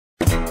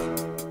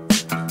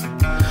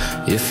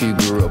If you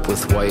grew up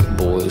with white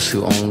boys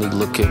who only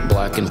look at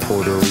black and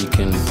Puerto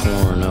Rican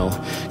porno,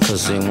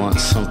 cause they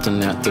want something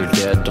that their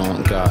dad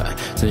don't got,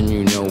 then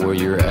you know where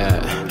you're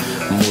at.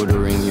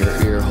 Mortaring your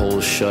ear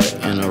holes shut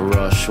in a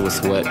rush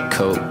with wet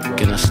coke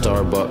in a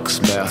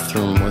Starbucks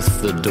bathroom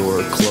with the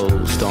door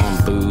closed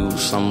on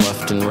booze. I'm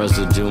left in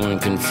residue and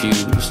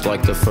confused,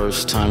 like the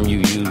first time you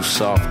used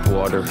soft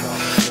water.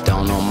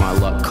 Down on my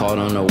luck, caught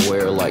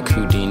unaware like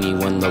Houdini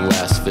when the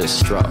last fist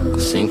struck.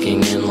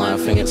 Sinking in,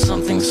 laughing at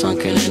something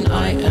sunken in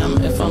I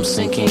am. If I'm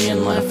sinking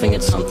in, laughing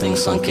at something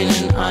sunken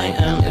in I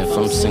am. If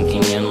I'm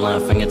sinking in,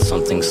 laughing at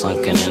something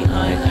sunken in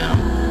I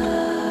am.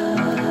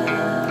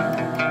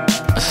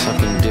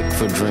 Sucking dick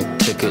for drink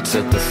tickets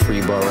at the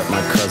free bar at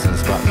my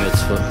cousin's bat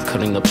mitzvah.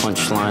 Cutting the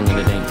punchline and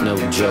it ain't no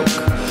joke.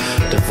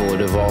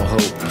 Devoid of all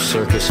hope,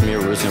 circus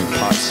mirrors and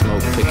pot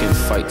smoke. Picking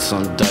fights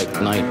on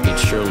dyke night at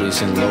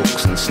Shirley's and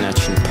Lokes and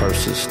snatching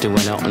purses.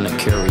 Doing out in the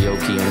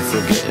karaoke and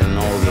forgetting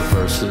all the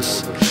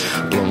verses.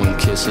 Blowing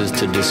kisses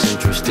to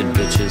disinterested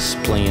bitches.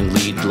 Playing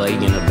lead lay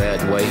in a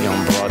bad way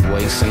on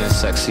Broadway. Sending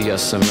sexy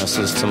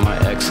SMS's to my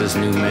ex's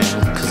new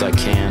man. Cause I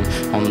can,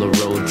 on the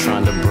road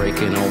trying to break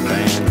an old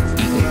band.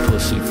 Eating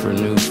pussy for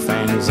new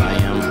fans, I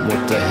am,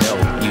 what the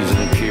hell,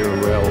 using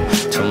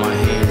Purell till my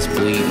hands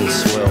bleed and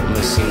swell.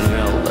 Missing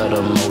Mel at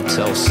a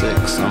Motel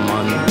 6, I'm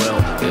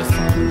unwell. If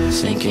I'm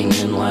sinking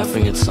in,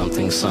 laughing at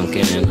something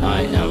sunken in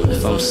I am.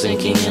 If I'm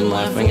sinking in,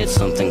 laughing at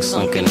something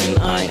sunken in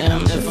I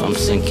am. If I'm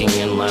sinking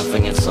in,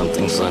 laughing at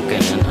something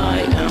sunken in I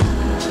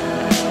am.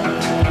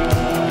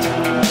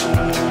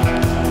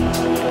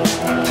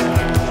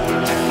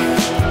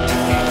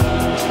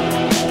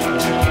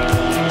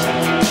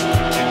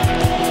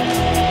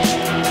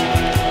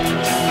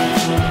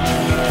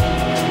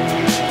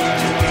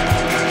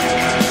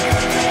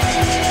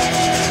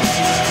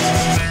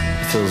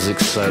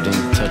 Exciting,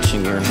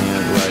 touching your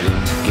handwriting,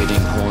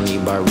 getting horny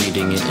by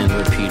reading it and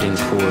repeating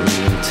poor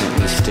me,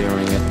 intently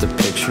staring at the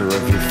picture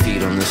of your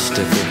feet on the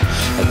sticker.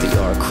 At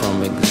the art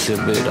crumb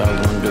exhibit,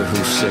 I wonder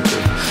who's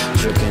sicker,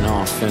 jerking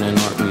off in an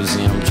art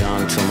museum,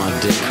 John, till my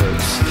dick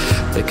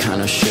hurts. The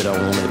kind of shit I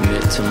won't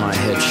admit to my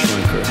head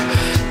shrinker.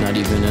 Not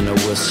even in a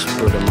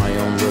whisper to my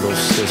own little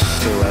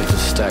sister. I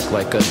just act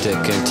like a dick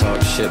and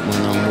talk shit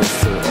when I'm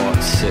with her.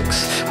 Art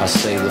 6, I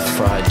say the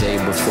Friday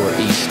before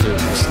Easter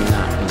was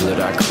not good.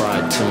 I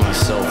cried to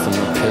myself in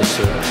the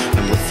pisser,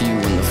 and with you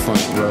in the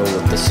front row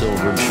at the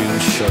Silver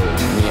Jews show.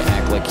 And you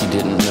act like you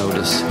didn't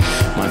notice.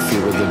 My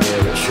fear of the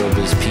bear at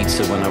Showbiz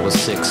Pizza when I was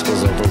 6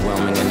 was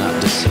overwhelming and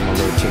not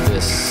dissimilar to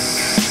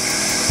this.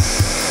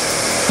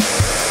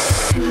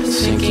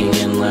 Sinking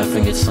in,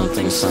 laughing at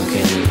something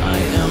sunken in I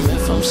am.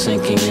 If I'm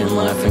sinking in,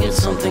 laughing at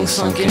something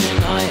sunken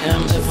in I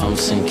am. If I'm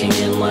sinking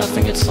in,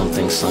 laughing at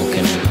something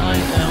sunken in I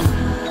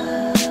am.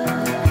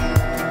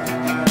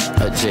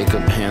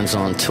 Jacob hands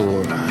on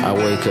tour. I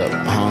wake up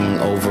hung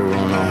over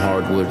on a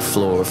hardwood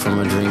floor from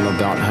a dream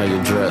about how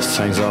you're dressed.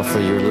 Hangs off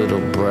of your little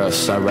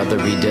breasts. I'd rather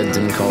be dead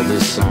than call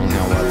this song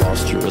how I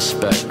lost your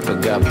respect.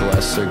 But God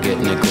bless or get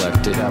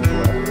neglected. God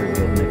bless or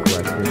get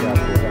neglected. God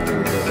bless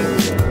or get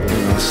neglected.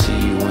 And I'll see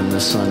you when the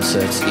sun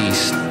sets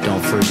east.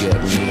 Don't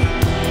forget me.